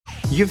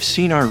You've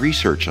seen our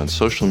research on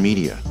social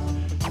media.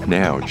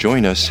 Now,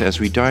 join us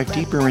as we dive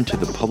deeper into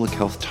the public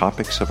health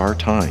topics of our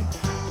time,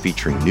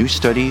 featuring new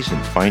studies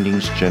and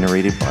findings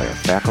generated by our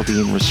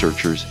faculty and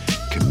researchers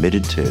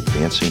committed to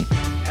advancing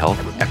health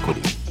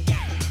equity.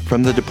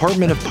 From the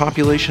Department of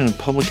Population and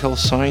Public Health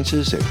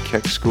Sciences at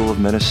Keck School of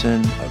Medicine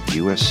of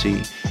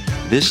USC,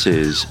 this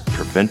is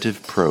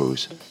Preventive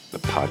Pros, the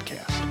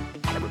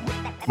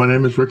podcast. My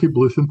name is Ricky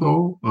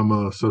Bluthenthal. I'm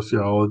a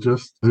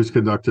sociologist who's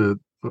conducted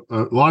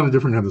a lot of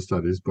different kinds of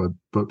studies, but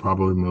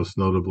probably most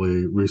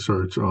notably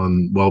research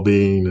on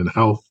well-being and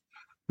health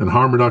and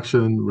harm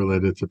reduction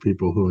related to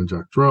people who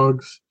inject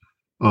drugs.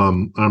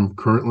 I'm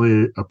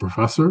currently a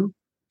professor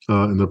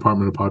in the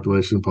Department of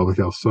Population and Public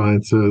Health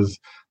Sciences.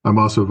 I'm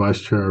also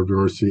vice chair of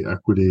diversity,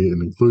 equity,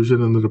 and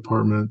inclusion in the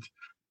department.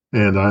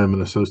 And I am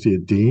an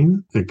associate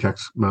dean at Keck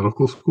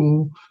Medical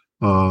School,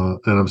 and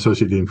I'm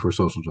associate dean for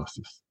social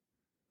justice.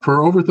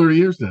 For over 30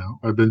 years now,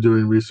 I've been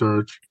doing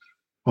research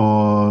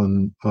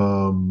on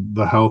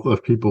the health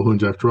of people who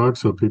inject drugs,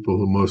 so people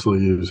who mostly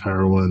use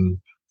heroin,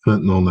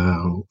 fentanyl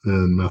now,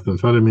 and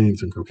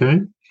methamphetamines and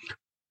cocaine.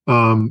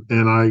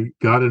 And I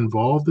got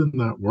involved in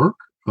that work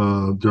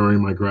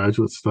during my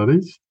graduate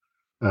studies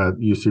at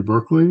UC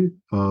Berkeley,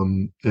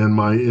 and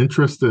my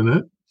interest in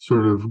it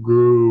sort of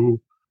grew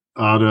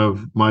out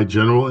of my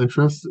general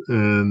interest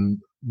in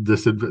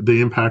the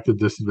impact of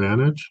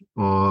disadvantage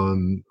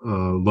on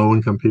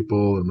low-income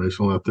people and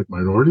racial and ethnic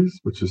minorities,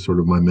 which is sort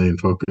of my main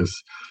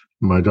focus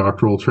in my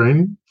doctoral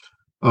training.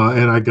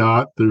 And I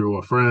got, through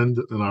a friend,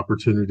 an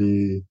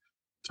opportunity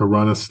to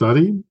run a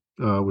study,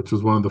 which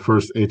was one of the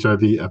first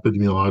HIV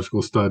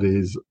epidemiological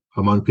studies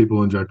among people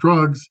who inject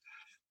drugs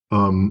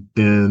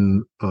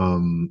in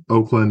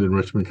Oakland and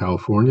Richmond,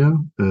 California,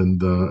 and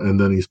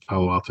then East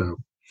Palo Alto.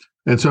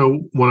 And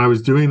so when I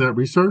was doing that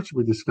research,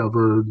 we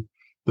discovered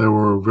there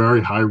were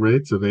very high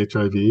rates of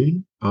HIV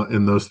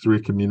in those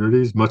three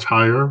communities, much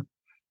higher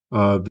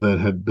than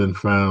had been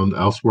found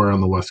elsewhere on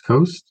the West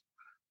Coast.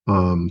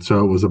 So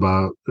it was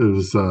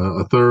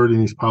a third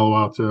in East Palo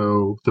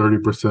Alto,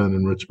 30%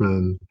 in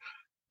Richmond,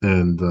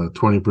 and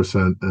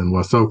 20% in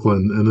West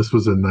Oakland. And this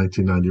was in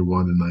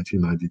 1991 and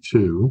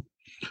 1992.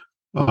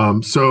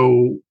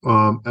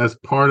 As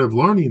part of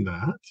learning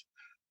that,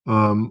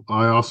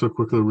 I also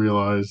quickly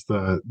realized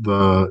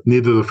that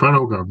neither the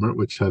federal government,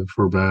 which had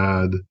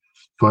forbade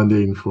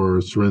funding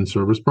for syringe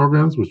service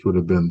programs, which would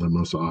have been the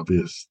most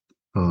obvious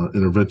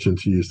intervention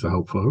to use to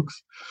help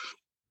folks,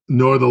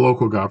 nor the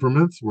local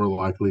governments were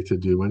likely to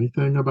do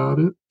anything about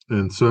it.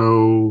 And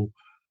so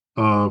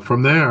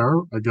from there,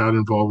 I got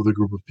involved with a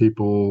group of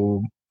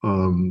people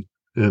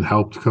and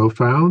helped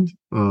co-found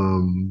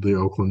the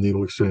Oakland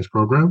Needle Exchange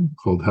Program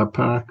called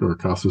HEPPAC, or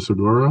Casa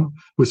Segura,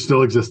 which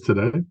still exists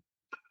today.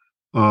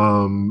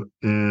 So,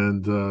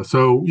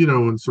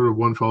 in sort of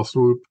one fell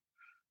swoop,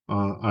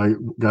 I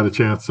got a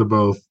chance to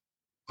both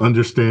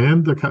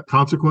understand the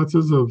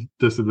consequences of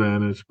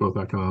disadvantage, both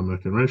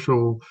economic and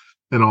racial,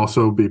 and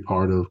also be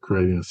part of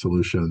creating a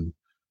solution,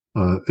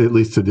 at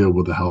least to deal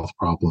with the health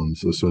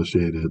problems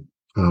associated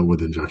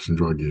with injection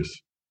drug use.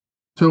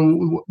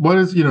 So what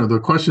is, the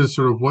question is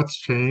sort of what's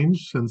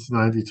changed since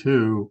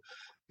 92?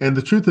 And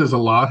the truth is a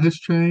lot has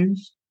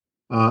changed,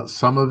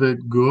 some of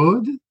it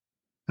good,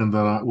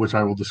 and which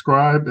I will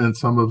describe, and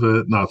some of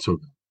it not so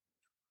good.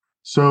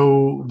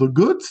 So the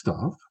good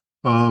stuff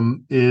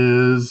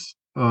is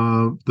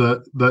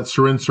that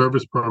syringe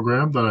service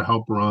program that I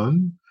helped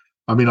run.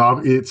 I mean,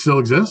 it still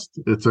exists.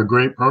 It's a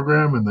great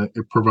program, and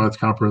it provides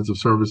comprehensive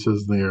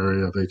services in the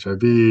area of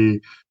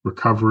HIV,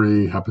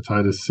 recovery,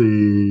 hepatitis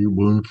C,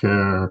 wound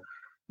care,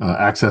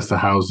 access to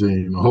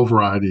housing, a whole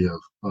variety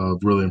of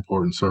really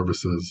important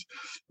services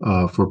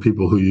for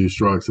people who use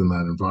drugs in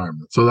that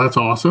environment. So that's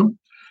awesome.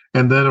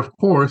 And then, of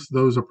course,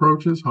 those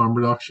approaches, harm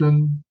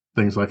reduction,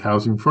 things like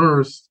housing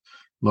first,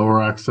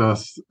 lower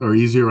access or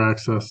easier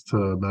access to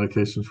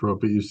medications for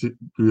opioid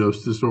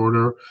use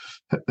disorder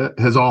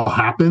has all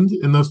happened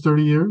in those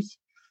 30 years.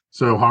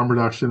 So harm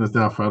reduction is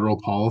now federal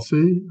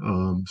policy.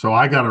 So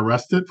I got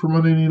arrested for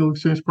running a needle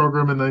exchange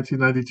program in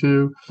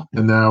 1992,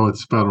 and now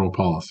it's federal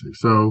policy.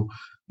 So,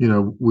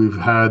 we've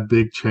had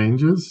big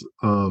changes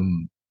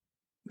in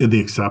the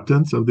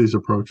acceptance of these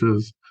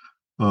approaches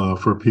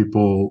for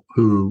people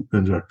who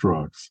inject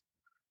drugs.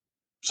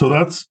 So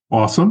that's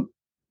awesome.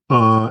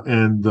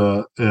 And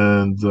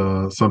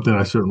something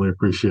I certainly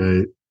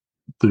appreciate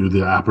through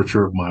the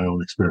aperture of my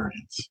own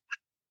experience.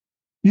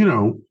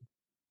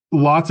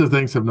 Lots of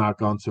things have not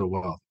gone so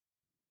well.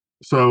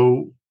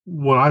 So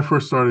when I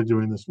first started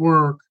doing this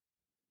work,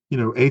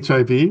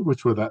 HIV,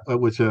 which at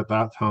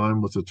that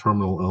time was a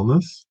terminal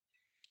illness,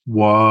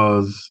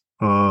 was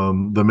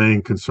the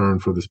main concern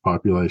for this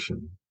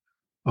population.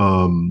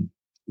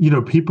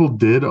 People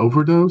did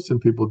overdose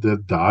and people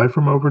did die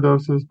from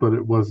overdoses, but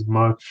it was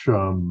much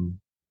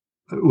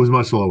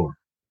lower,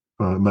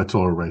 much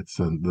lower rates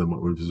than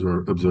what we've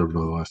observed over the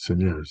last 10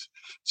 years.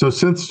 So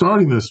since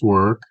starting this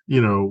work,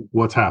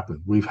 what's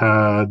happened? We've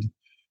had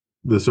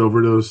this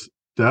overdose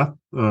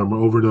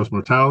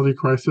mortality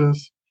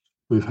crisis.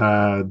 We've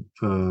had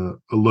a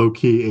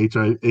low-key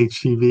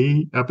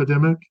HCV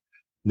epidemic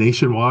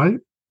nationwide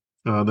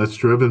that's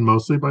driven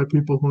mostly by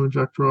people who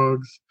inject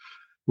drugs.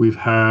 We've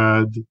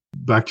had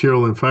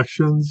bacterial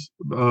infections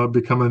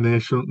become a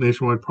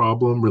nationwide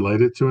problem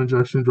related to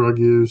injection drug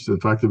use.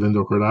 Infective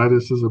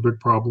endocarditis is a big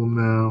problem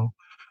now.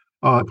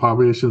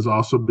 Populations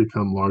also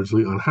become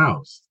largely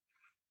unhoused.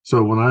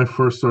 So when I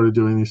first started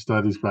doing these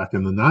studies back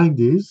in the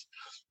 90s,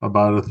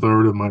 about a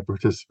third of my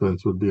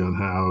participants would be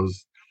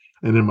unhoused.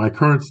 And in my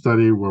current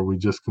study, where we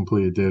just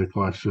completed data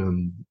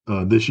collection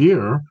this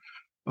year,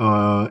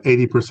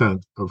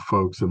 80% of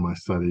folks in my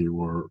study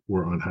were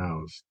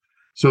unhoused.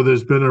 So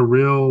there's been a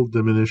real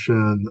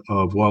diminution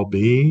of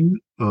well-being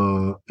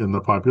in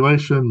the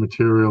population,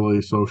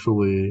 materially,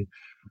 socially,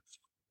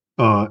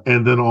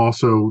 and then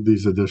also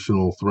these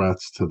additional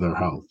threats to their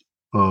health.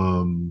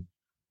 And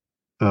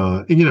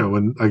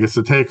I guess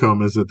the take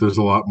home is that there's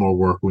a lot more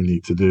work we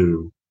need to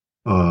do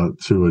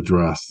to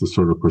address the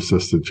sort of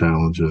persistent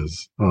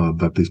challenges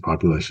that these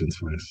populations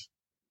face.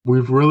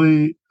 We've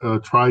really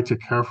tried to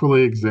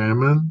carefully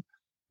examine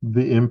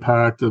the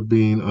impact of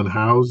being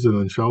unhoused and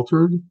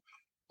unsheltered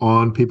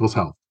on people's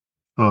health,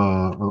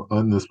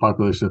 on this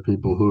population of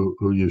people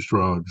who use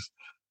drugs.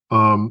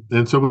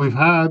 And so we've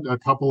had a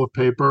couple of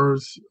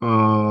papers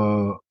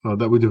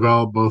that we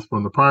developed both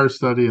from the prior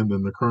study and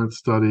then the current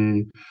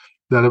study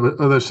that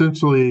are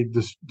essentially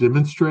just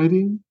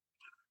demonstrating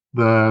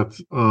that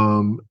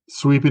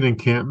sweeping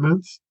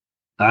encampments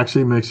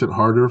actually makes it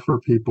harder for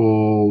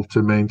people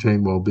to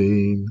maintain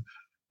well-being,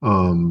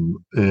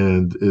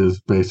 and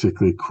is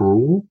basically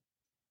cruel,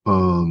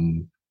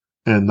 and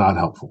not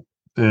helpful.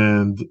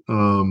 And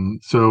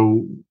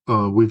so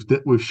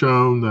we've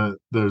shown that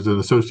there's an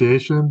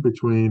association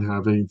between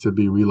having to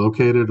be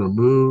relocated or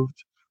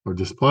moved or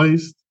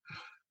displaced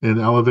and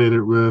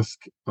elevated risk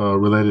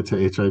related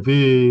to HIV,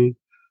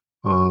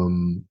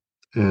 and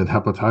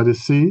hepatitis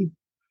C,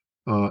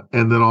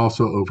 and then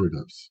also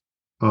overdose.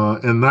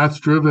 And that's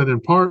driven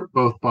in part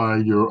both by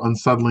your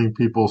unsettling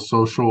people's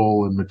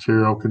social and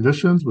material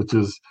conditions, which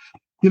is,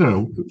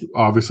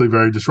 obviously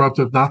very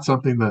disruptive, not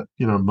something that,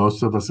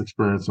 most of us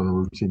experience on a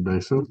routine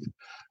basis.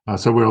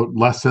 So we're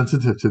less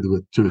sensitive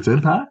to its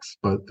impacts,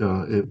 but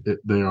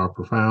they are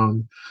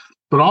profound.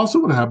 But also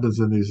what happens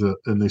in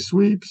these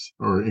sweeps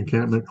or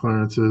encampment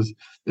clearances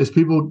is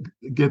people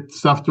get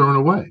stuff thrown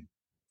away.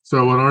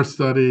 So in our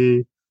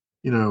study,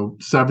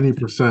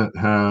 70%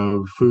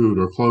 have food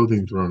or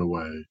clothing thrown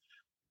away.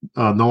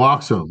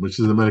 Naloxone, which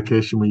is a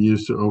medication we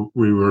use to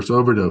reverse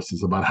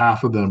overdoses, about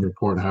half of them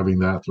report having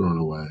that thrown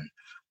away.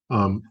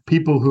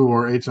 People who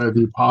are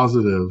HIV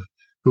positive,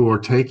 who are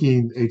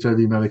taking HIV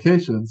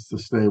medications to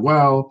stay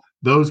well,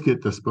 those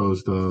get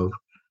disposed of.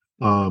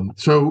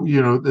 So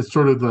it's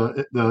sort of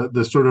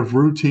the sort of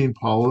routine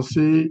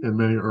policy in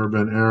many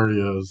urban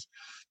areas,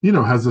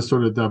 has this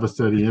sort of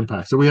devastating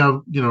impact. So we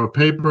have a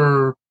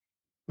paper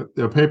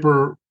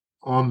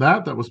on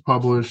that was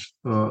published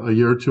a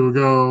year or two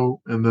ago,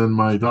 and then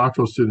my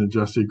doctoral student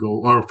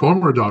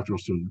former doctoral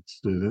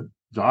student,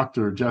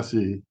 Dr.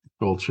 Jesse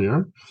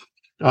Goldshare,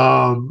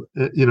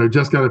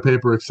 just got a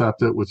paper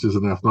accepted, which is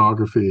an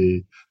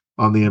ethnography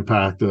on the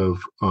impact of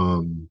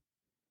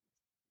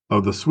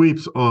the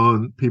sweeps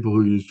on people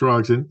who use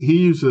drugs, and he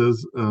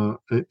uses an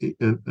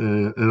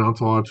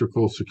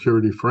ontological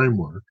security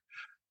framework.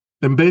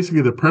 And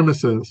basically, the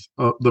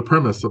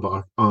premise of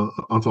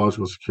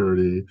ontological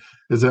security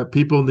is that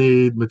people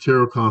need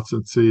material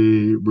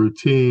constancy,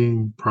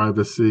 routine,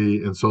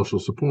 privacy, and social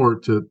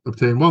support to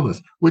obtain wellness,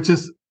 which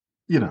is,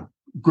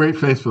 great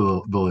face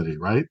validity,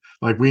 right?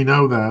 Like we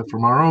know that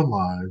from our own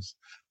lives.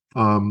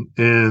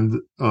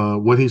 And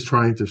what he's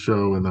trying to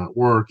show in that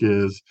work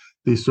is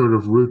these sort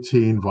of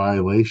routine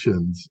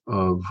violations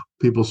of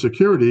people's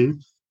security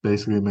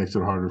basically makes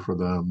it harder for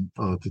them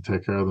to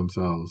take care of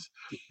themselves.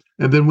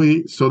 And then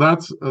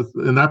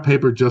and that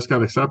paper just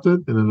got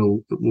accepted, and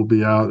it will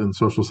be out in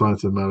Social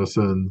Science and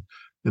Medicine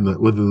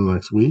within the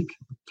next week.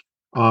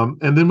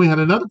 And then we had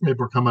another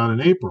paper come out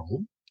in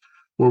April,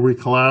 where we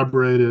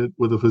collaborated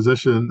with a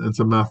physician and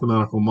some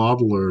mathematical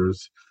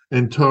modelers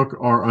and took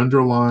our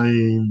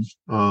underlying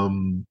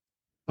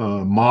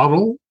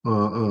model,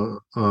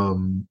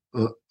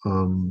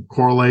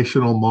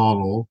 correlational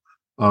model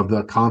of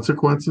the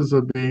consequences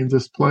of being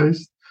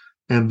displaced,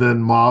 and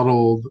then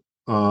modeled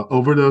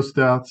overdose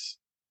deaths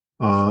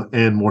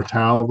and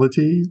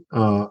mortality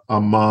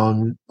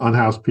among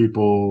unhoused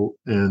people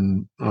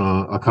in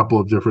a couple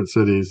of different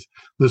cities.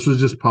 This was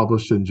just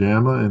published in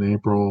JAMA in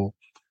April,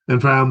 and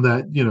found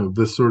that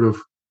this sort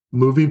of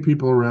moving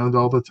people around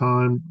all the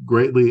time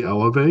greatly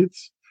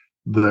elevates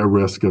their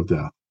risk of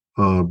death,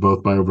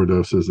 both by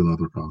overdoses and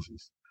other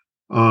causes.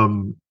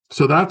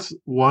 So that's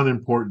one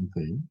important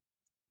thing.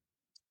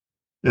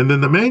 And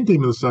then the main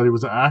theme of the study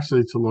was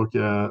actually to look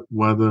at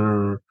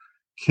whether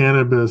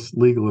cannabis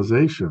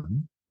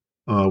legalization,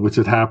 which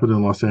had happened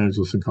in Los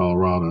Angeles and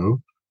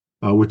Colorado,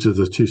 which are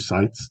the two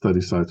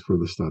study sites for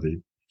the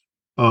study,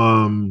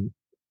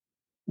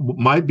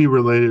 might be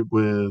related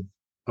with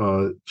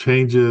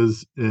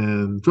changes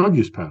in drug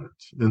use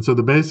patterns. And so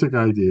the basic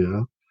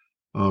idea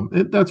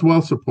That's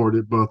well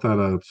supported both at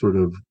a sort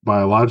of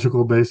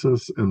biological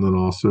basis and then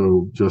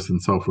also just in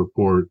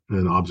self-report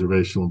and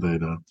observational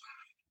data.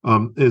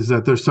 Is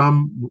that there's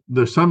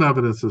some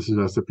evidence that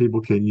suggests that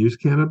people can use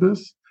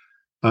cannabis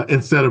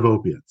instead of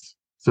opiates.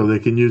 So they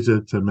can use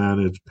it to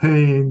manage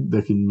pain,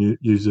 they can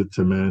use it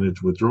to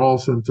manage withdrawal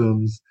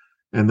symptoms,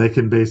 and they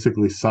can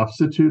basically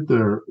substitute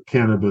their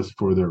cannabis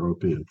for their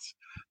opiates.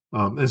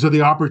 And so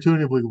the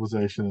opportunity of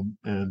legalization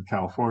in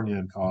California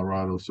and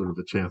Colorado is sort of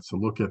a chance to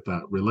look at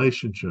that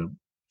relationship.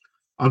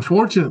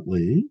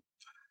 Unfortunately,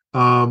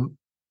 um,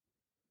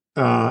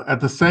 at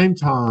the same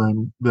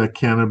time that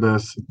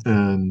cannabis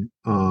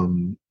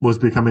was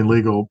becoming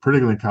legal,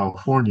 particularly in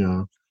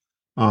California,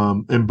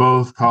 in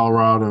both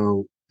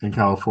Colorado and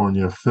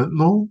California,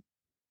 fentanyl,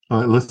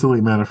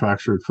 illicitly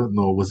manufactured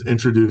fentanyl, was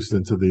introduced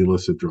into the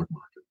illicit drug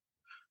market.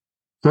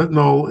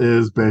 Fentanyl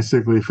is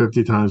basically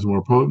 50 times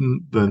more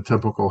potent than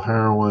typical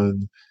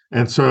heroin.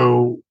 And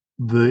so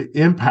the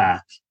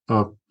impact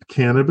of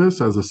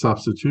cannabis as a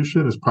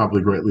substitution is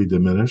probably greatly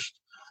diminished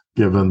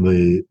given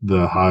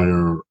the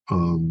higher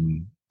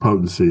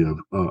potency of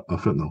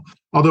fentanyl.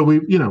 Although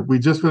we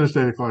just finished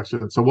data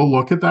collection, so we'll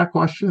look at that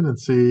question and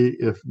see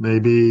if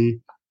maybe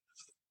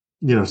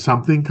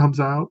something comes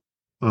out.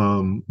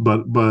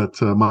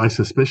 But my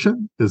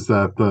suspicion is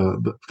that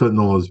the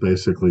fentanyl has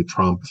basically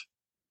trumped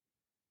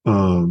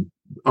um,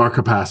 our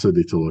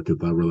capacity to look at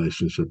that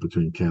relationship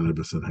between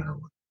cannabis and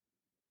heroin.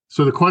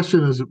 So the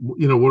question is, what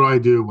do I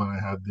do when I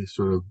have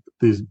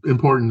these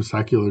important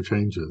secular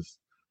changes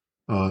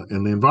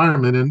in the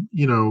environment? And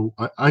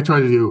I try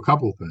to do a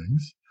couple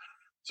things.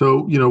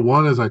 So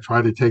one is I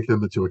try to take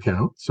them into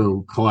account,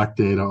 so collect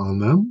data on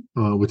them,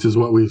 which is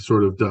what we've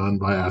sort of done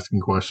by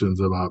asking questions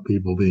about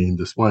people being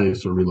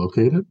displaced or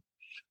relocated.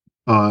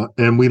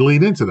 And we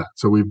lean into that.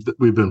 So we've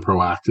been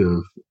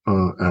proactive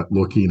at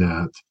looking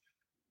at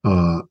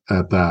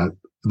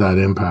that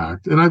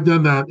impact, and I've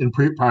done that in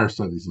prior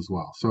studies as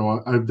well.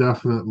 So I've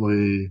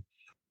definitely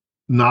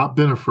not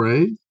been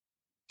afraid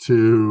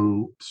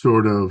to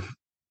sort of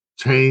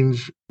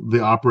change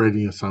the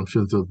operating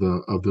assumptions of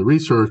the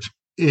research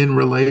in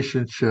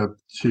relationship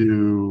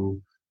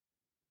to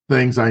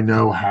things I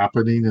know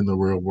happening in the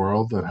real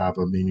world that have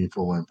a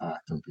meaningful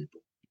impact on people.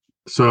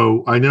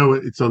 So I know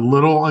it's a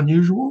little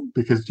unusual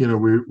because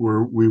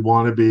we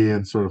want to be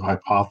in sort of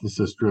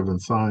hypothesis driven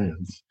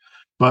science,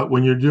 but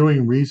when you're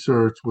doing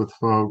research with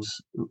folks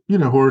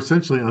who are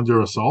essentially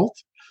under assault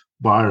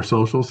by our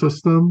social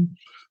system,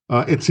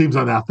 it seems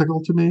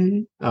unethical to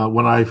me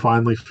when I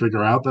finally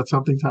figure out that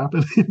something's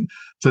happening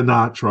to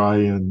not try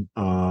and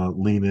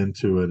lean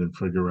into it and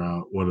figure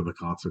out what are the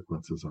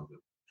consequences of it.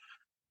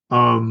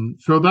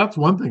 So that's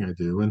one thing I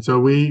do. And so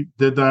we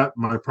did that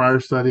in my prior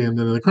study and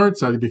then in the current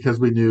study because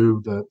we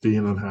knew that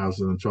being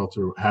unhoused and in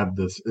shelter had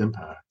this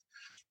impact.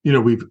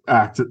 We've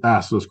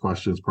asked those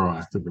questions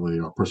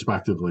proactively or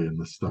prospectively in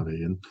this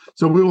study. And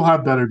so we will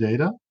have better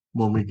data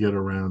when we get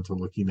around to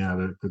looking at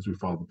it because we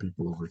follow the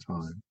people over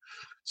time.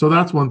 So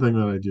that's one thing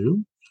that I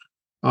do.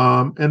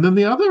 And then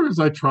the other is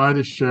I try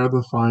to share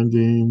the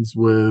findings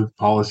with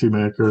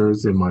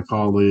policymakers and my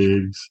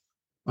colleagues,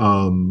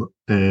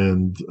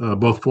 and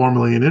both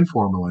formally and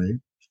informally,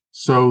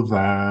 so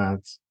that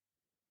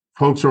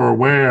folks are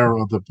aware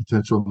of the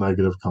potential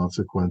negative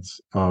consequence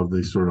of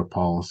these sort of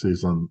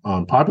policies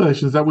on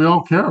populations that we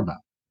all care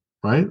about,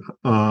 right?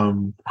 I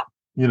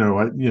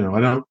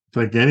don't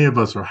think any of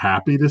us are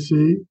happy to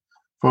see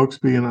folks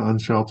being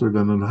unsheltered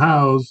and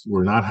unhoused.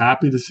 We're not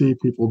happy to see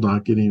people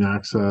not getting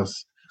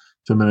access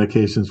to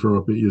medications for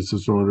opiate use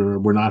disorder.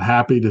 We're not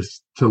happy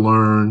to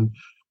learn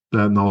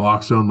that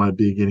naloxone might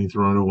be getting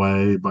thrown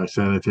away by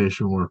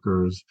sanitation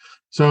workers.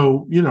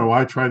 So,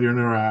 I try to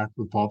interact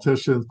with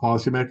politicians,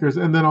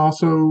 policymakers, and then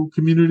also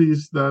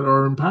communities that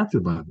are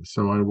impacted by this.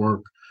 So I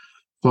work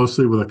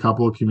closely with a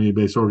couple of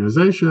community-based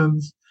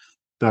organizations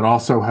that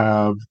also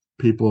have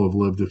people of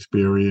lived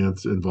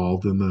experience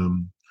involved in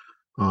them.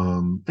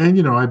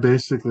 And I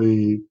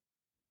basically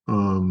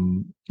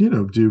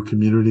do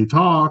community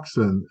talks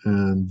and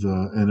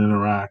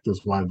interact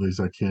as widely as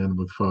I can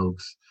with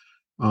folks.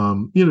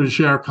 To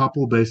share a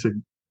couple of basic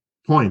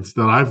points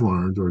that I've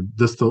learned or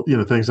distill,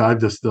 things I've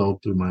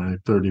distilled through my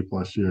 30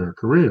 plus year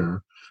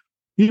career.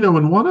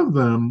 And one of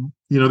them,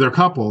 there are a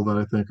couple that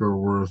I think are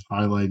worth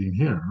highlighting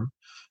here,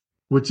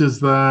 which is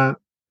that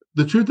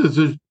the truth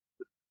is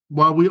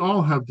while we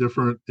all have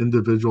different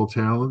individual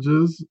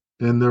challenges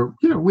and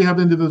we have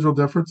individual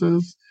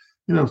differences,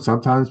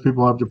 sometimes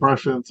people have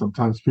depression,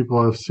 sometimes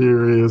people have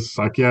serious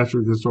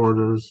psychiatric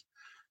disorders,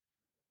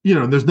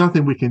 and there's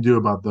nothing we can do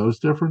about those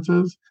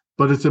differences.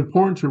 But it's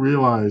important to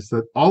realize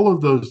that all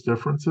of those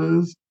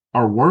differences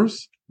are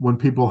worse when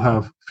people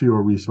have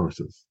fewer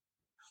resources.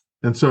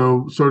 And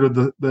so sort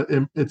of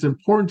it's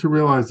important to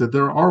realize that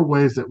there are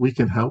ways that we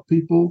can help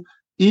people,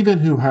 even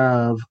who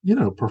have,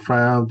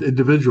 profound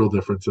individual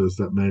differences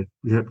that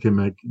can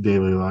make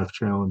daily life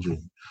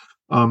challenging.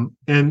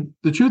 And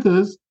the truth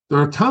is, there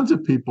are tons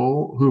of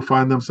people who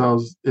find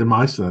themselves in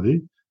my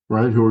study,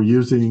 right, who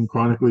are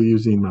chronically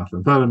using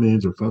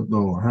methamphetamines or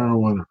fentanyl or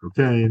heroin or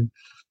cocaine.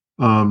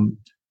 Um,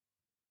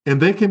 and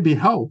they can be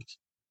helped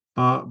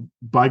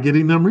by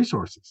getting them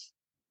resources,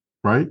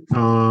 right?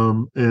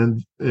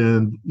 And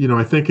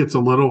I think it's a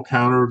little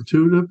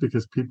counterintuitive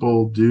because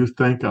people do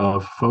think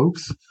of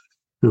folks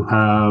who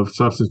have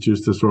substance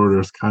use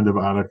disorders kind of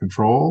out of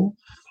control.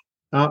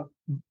 Uh,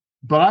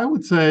 but I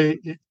would say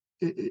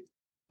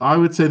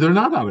they're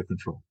not out of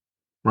control,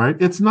 right?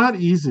 It's not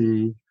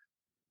easy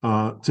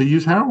to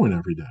use heroin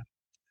every day.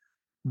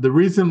 The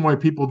reason why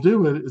people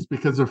do it is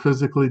because they're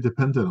physically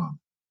dependent on it.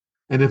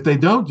 And if they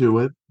don't do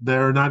it,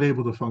 they're not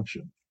able to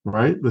function,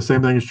 right? The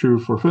same thing is true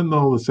for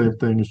fentanyl. The same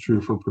thing is true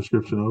for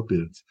prescription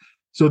opiates.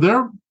 So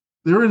they're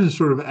in a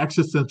sort of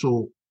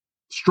existential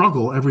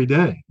struggle every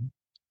day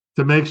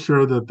to make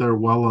sure that they're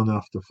well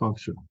enough to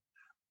function.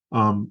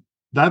 Um,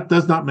 that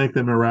does not make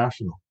them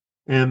irrational.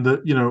 And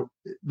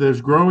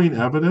there's growing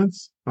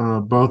evidence,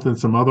 both in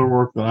some other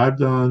work that I've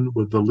done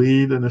with the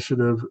LEAD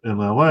initiative in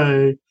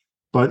LA,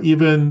 but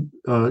even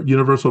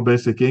universal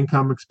basic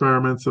income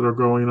experiments that are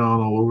going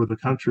on all over the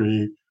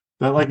country.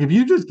 That like if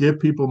you just give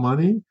people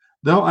money,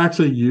 they'll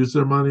actually use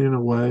their money in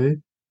a way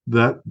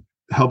that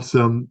helps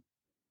them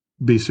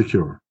be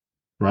secure,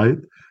 right?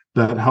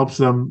 That helps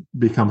them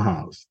become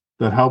housed,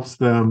 that helps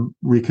them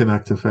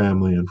reconnect to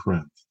family and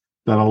friends,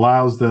 that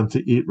allows them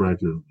to eat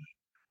regularly,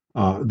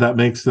 that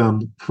makes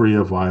them free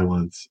of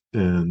violence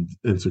and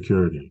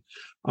insecurity.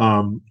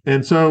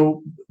 And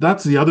so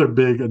that's another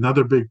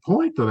big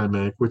point that I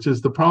make, which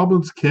is the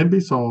problems can be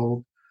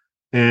solved,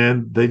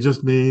 and they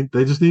just need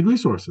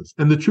resources.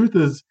 And the truth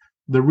is,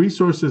 the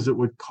resources it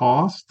would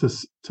cost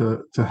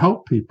to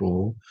help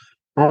people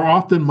are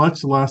often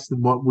much less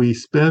than what we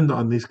spend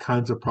on these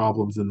kinds of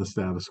problems in the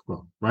status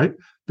quo, right?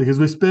 Because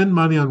we spend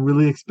money on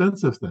really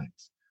expensive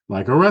things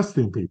like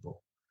arresting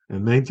people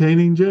and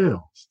maintaining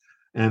jails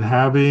and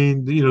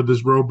having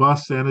this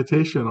robust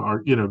sanitation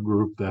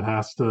group that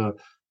has to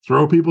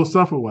throw people's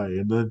stuff away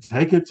and then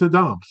take it to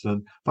dumps,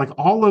 and like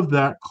all of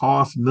that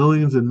costs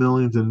millions and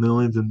millions and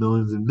millions and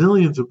millions and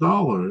millions of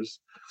dollars.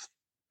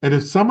 And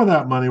if some of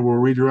that money were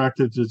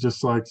redirected to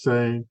just like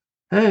saying,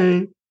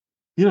 hey,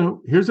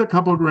 here's a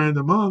couple grand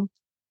a month,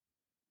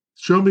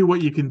 show me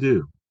what you can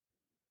do,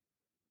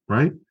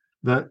 right?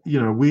 That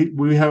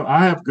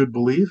I have good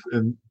belief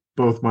in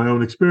both my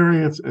own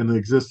experience and the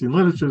existing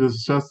literature that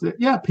suggests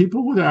that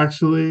people would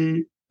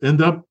actually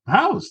end up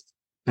housed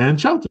and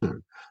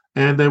sheltered,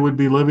 and they would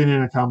be living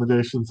in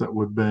accommodations that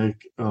would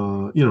make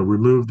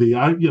remove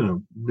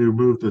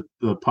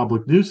the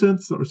public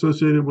nuisance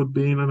associated with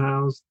being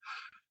unhoused,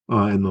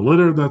 and the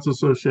litter that's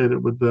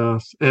associated with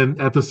this, and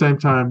at the same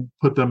time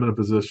put them in a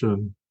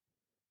position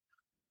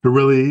to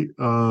really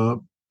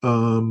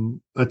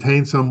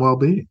attain some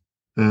well-being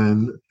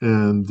and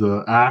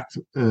act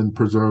and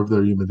preserve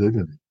their human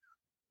dignity.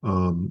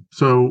 And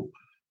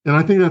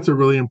I think that's a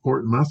really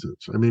important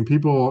message. I mean,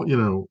 people,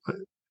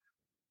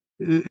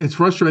 it's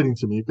frustrating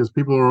to me because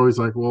people are always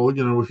like, well,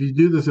 if you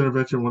do this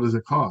intervention, what does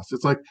it cost?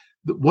 It's like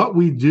what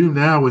we do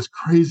now is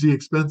crazy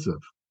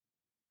expensive,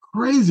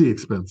 crazy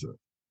expensive.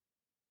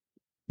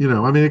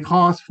 I mean, it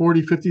costs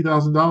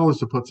 $40,000-$50,000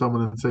 to put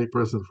someone in state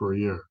prison for a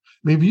year.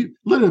 I mean,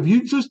 if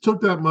you just took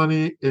that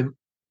money and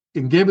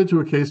gave it to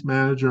a case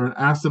manager and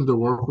asked them to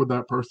work with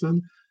that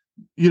person,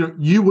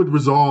 you would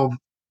resolve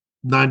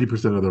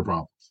 90% of their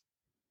problems,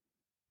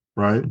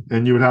 right?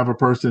 And you would have a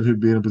person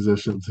who'd be in a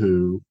position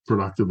to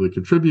productively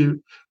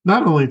contribute,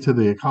 not only to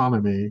the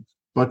economy,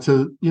 but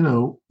to,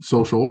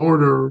 social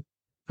order,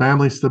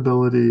 family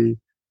stability,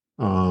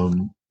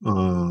 and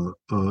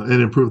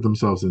improve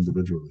themselves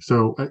individually.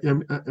 So,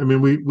 I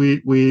mean,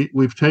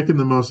 we've taken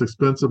the most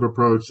expensive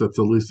approach that's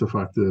the least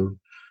effective,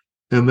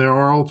 and there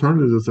are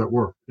alternatives that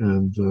work,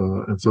 and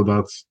so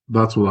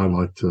that's what I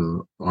like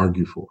to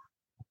argue for.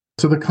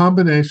 So the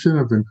combination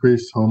of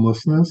increased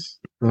homelessness,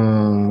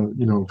 for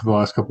the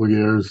last couple of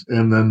years,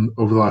 and then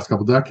over the last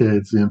couple of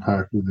decades, the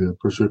impact of the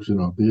prescription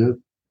opiate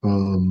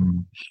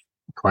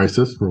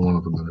crisis, for want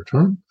of a better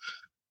term,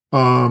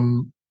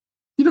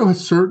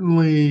 has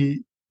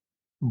certainly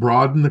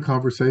broadened the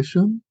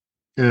conversation.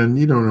 And,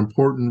 an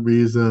important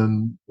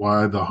reason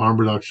why the harm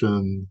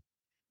reduction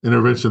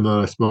interventions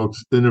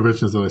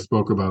that I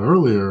spoke about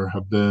earlier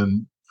have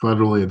been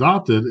federally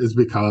adopted is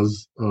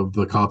because of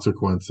the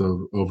consequence of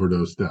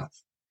overdose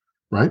death,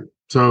 right?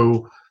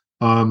 So,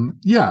 I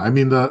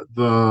mean,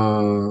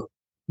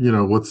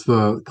 what's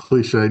the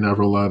cliche?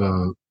 Never let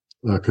a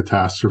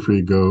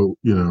catastrophe go,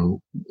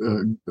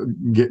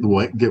 get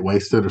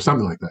wasted or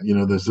something like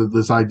that. There's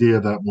this idea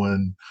that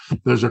when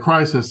there's a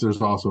crisis,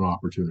 there's also an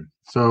opportunity.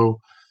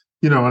 So,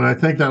 and I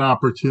think that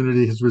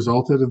opportunity has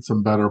resulted in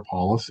some better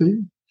policy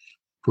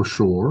for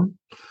sure.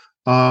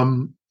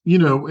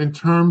 In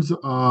terms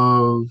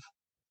of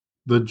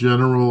the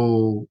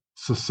general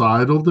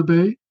societal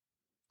debate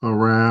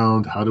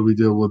around how do we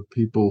deal with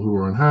people who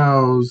are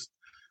unhoused,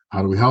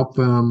 how do we help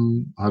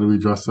them, how do we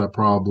address that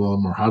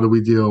problem, or how do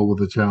we deal with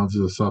the challenges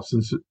of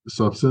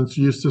substance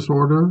use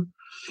disorder,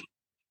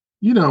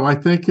 I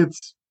think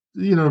it's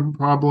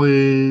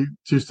probably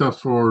two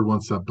steps forward,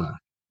 one step back.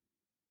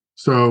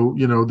 So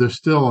there's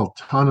still a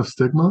ton of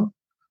stigma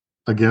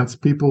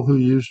against people who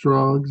use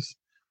drugs.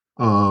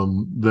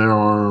 There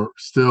are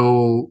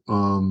still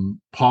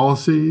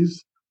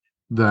policies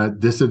that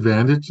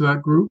disadvantage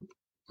that group,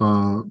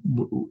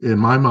 in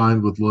my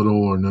mind, with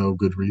little or no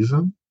good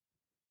reason.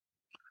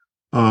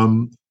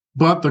 Um,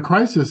 but the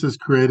crisis has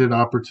created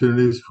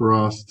opportunities for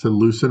us to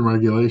loosen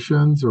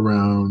regulations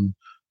around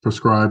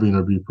prescribing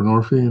of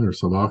buprenorphine or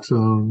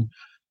Suboxone.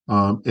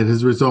 It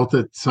has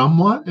resulted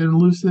somewhat in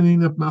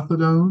loosening of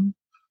methadone,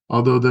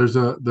 although there's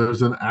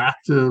an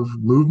active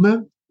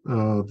movement,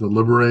 the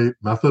Liberate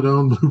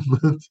Methadone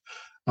movement,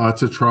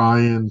 to try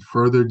and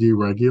further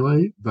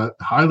deregulate that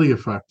highly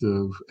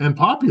effective and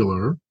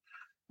popular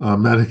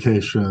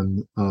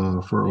medication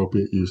for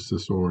opiate use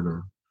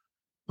disorder.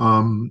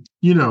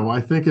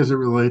 I think as it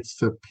relates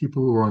to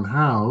people who are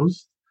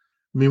unhoused,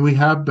 I mean, we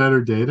have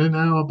better data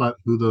now about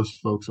who those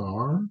folks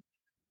are.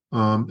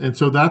 And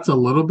so that's a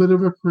little bit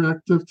of a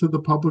corrective to the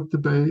public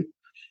debate.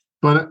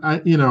 But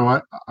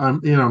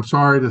I'm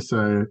sorry to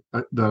say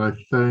that I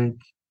think,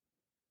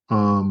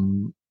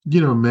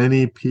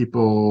 many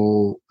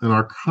people in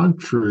our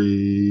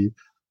country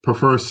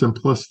prefer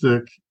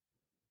simplistic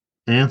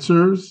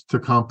answers to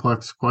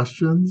complex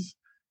questions,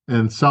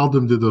 and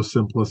seldom do those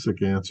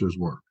simplistic answers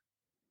work.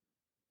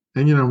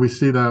 And we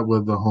see that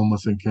with the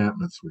homeless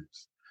encampment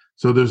sweeps.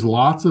 So there's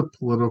lots of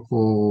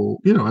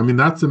political, I mean,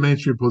 that's the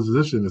mainstream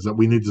position, is that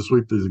we need to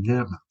sweep these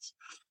encampments.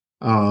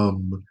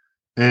 And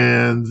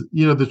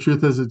the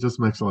truth is, it just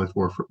makes life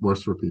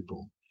worse for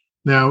people.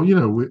 Now,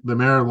 the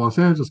mayor of Los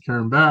Angeles,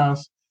 Karen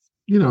Bass,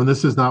 and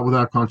this is not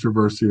without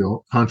controversy,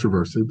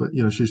 but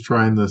she's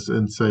trying this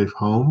in safe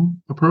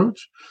home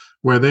approach,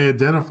 where they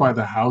identify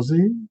the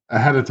housing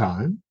ahead of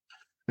time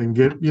and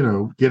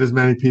get as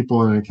many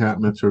people in an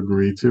encampment to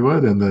agree to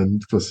it, and then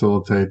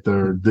facilitate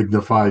their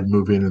dignified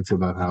moving into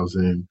that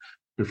housing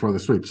before the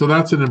sweep. So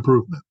that's an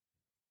improvement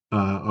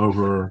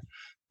over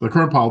the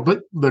current policy,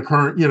 but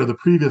the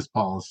previous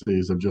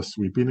policies of just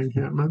sweeping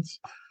encampments.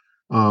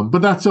 But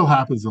that still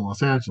happens in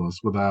Los Angeles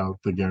without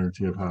the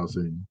guarantee of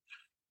housing.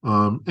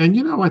 And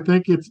I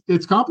think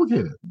it's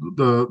complicated.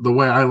 The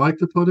way I like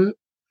to put it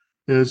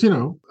is,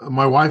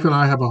 my wife and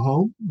I have a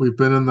home. We've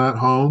been in that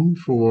home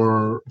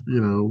for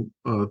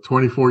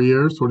 24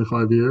 years,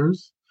 25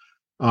 years.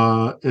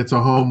 It's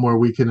a home where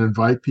we can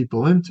invite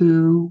people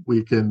into.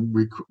 We can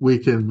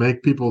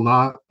make people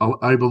not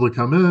able to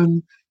come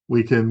in.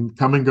 We can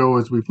come and go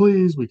as we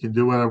please. We can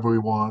do whatever we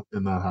want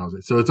in that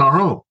housing. So it's our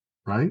home,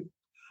 right?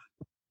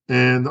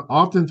 And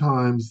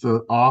oftentimes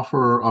the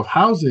offer of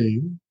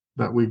housing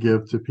that we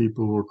give to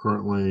people who are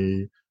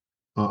currently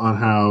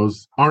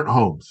unhoused aren't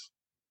homes.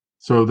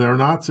 So they're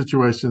not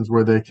situations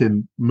where they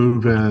can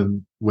move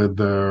in with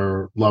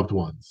their loved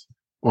ones,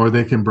 or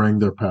they can bring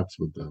their pets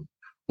with them,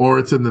 or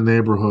it's in the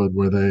neighborhood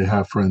where they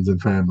have friends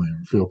and family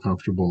or feel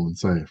comfortable and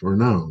safe or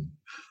known.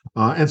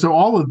 And so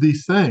all of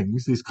these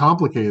things, these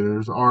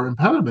complicators, are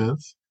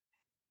impediments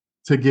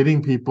to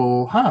getting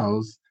people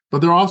housed,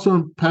 but they're also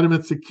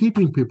impediments to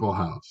keeping people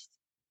housed.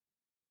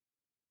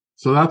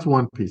 So that's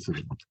one piece of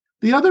it.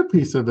 The other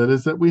piece of it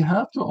is that we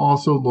have to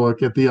also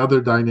look at the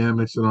other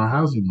dynamics in our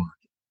housing market.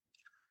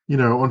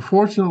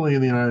 Unfortunately,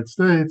 in the United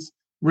States,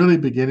 really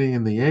beginning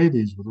in the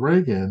 80s with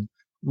Reagan,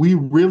 we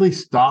really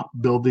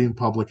stopped building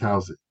public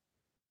housing.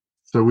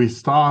 So we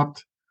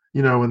stopped,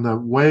 in the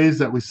ways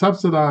that we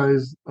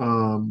subsidize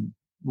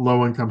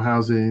low-income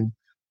housing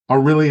are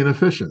really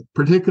inefficient,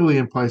 particularly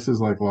in places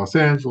like Los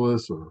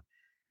Angeles or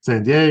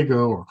San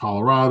Diego or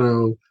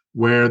Colorado,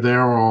 where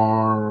there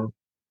are,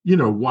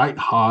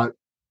 white-hot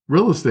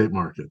real estate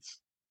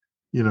markets.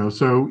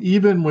 So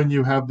even when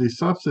you have these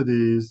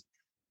subsidies,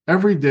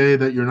 every day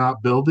that you're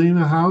not building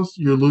a house,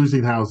 you're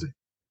losing housing,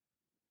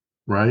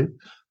 right?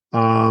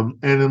 And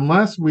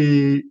unless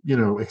we,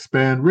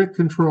 expand rent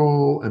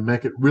control and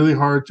make it really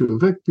hard to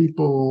evict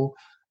people,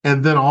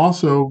 and then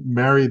also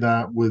marry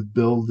that with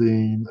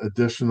building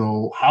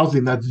additional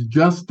housing that's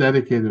just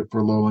dedicated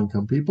for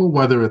low-income people,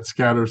 whether it's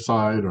scatter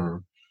site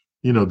or,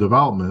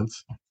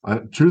 developments.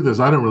 Truth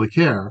is, I don't really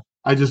care.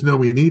 I just know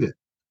we need it,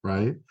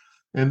 right?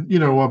 And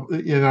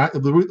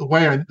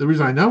the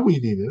reason I know we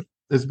need it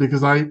is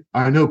because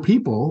I know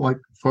people, like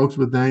folks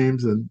with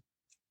names and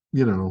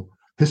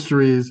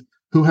histories,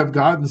 who have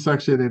gotten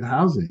Section 8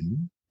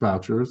 housing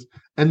vouchers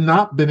and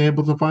not been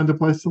able to find a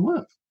place to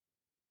live,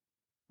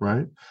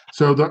 right?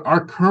 So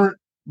our current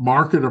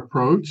market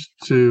approach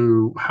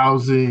to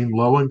housing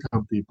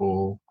low-income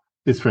people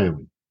is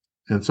failing.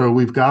 And so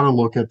we've got to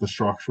look at the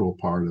structural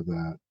part of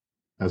that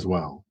as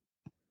well.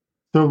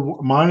 So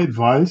my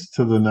advice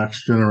to the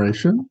next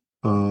generation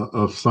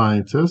of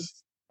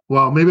scientists,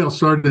 well, maybe I'll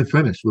start and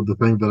finish with the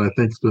thing that I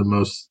think has been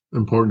most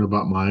important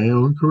about my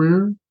own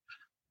career,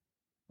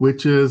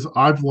 which is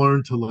I've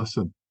learned to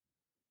listen.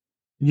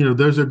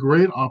 There's a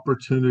great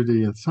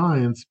opportunity in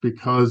science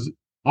because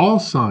all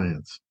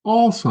science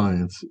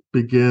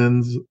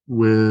begins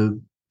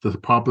with the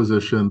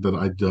proposition that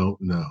I don't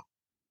know.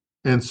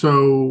 And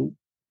so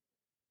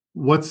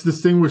what's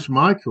distinguished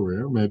my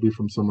career, maybe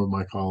from some of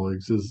my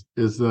colleagues, is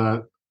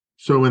that,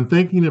 so in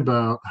thinking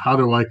about how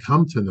do I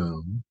come to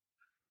know,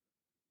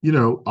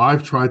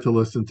 I've tried to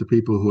listen to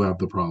people who have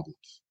the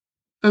problems,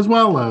 as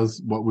well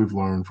as what we've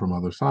learned from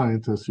other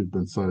scientists who've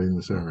been studying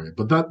this area.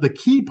 But the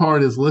key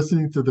part is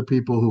listening to the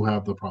people who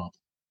have the problem,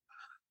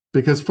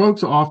 because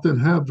folks often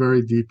have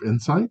very deep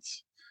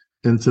insights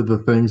into the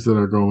things that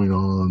are going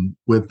on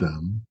with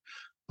them.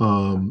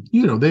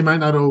 They might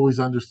not always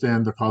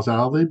understand the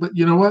causality, but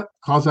you know what?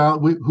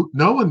 Causality,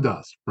 no one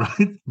does, right?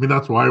 I mean,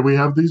 that's why we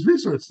have these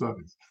research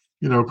studies.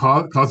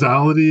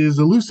 Causality is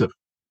elusive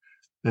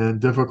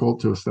and difficult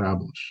to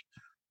establish.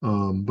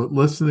 But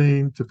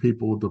listening to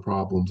people with the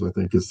problems, I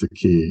think, is the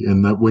key.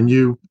 And that when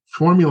you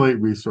formulate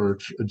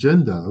research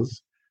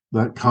agendas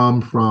that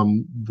come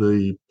from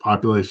the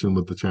population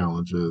with the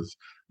challenges,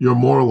 you're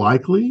more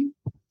likely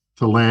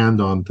to land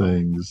on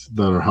things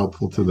that are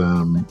helpful to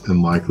them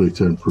and likely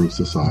to improve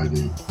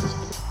society.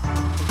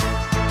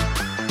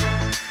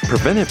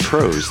 Preventive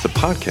Pros, the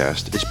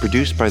podcast, is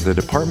produced by the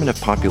Department of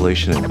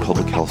Population and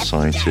Public Health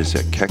Sciences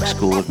at Keck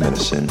School of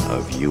Medicine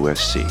of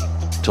USC.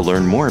 To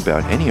learn more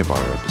about any of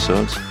our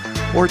episodes,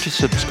 or to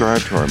subscribe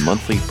to our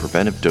monthly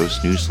Preventive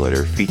Dose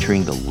newsletter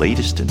featuring the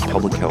latest in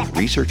public health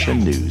research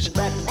and news,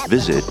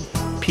 visit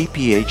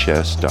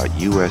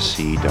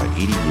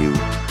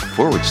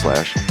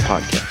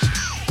pphs.usc.edu/podcast.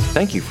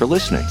 Thank you for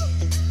listening.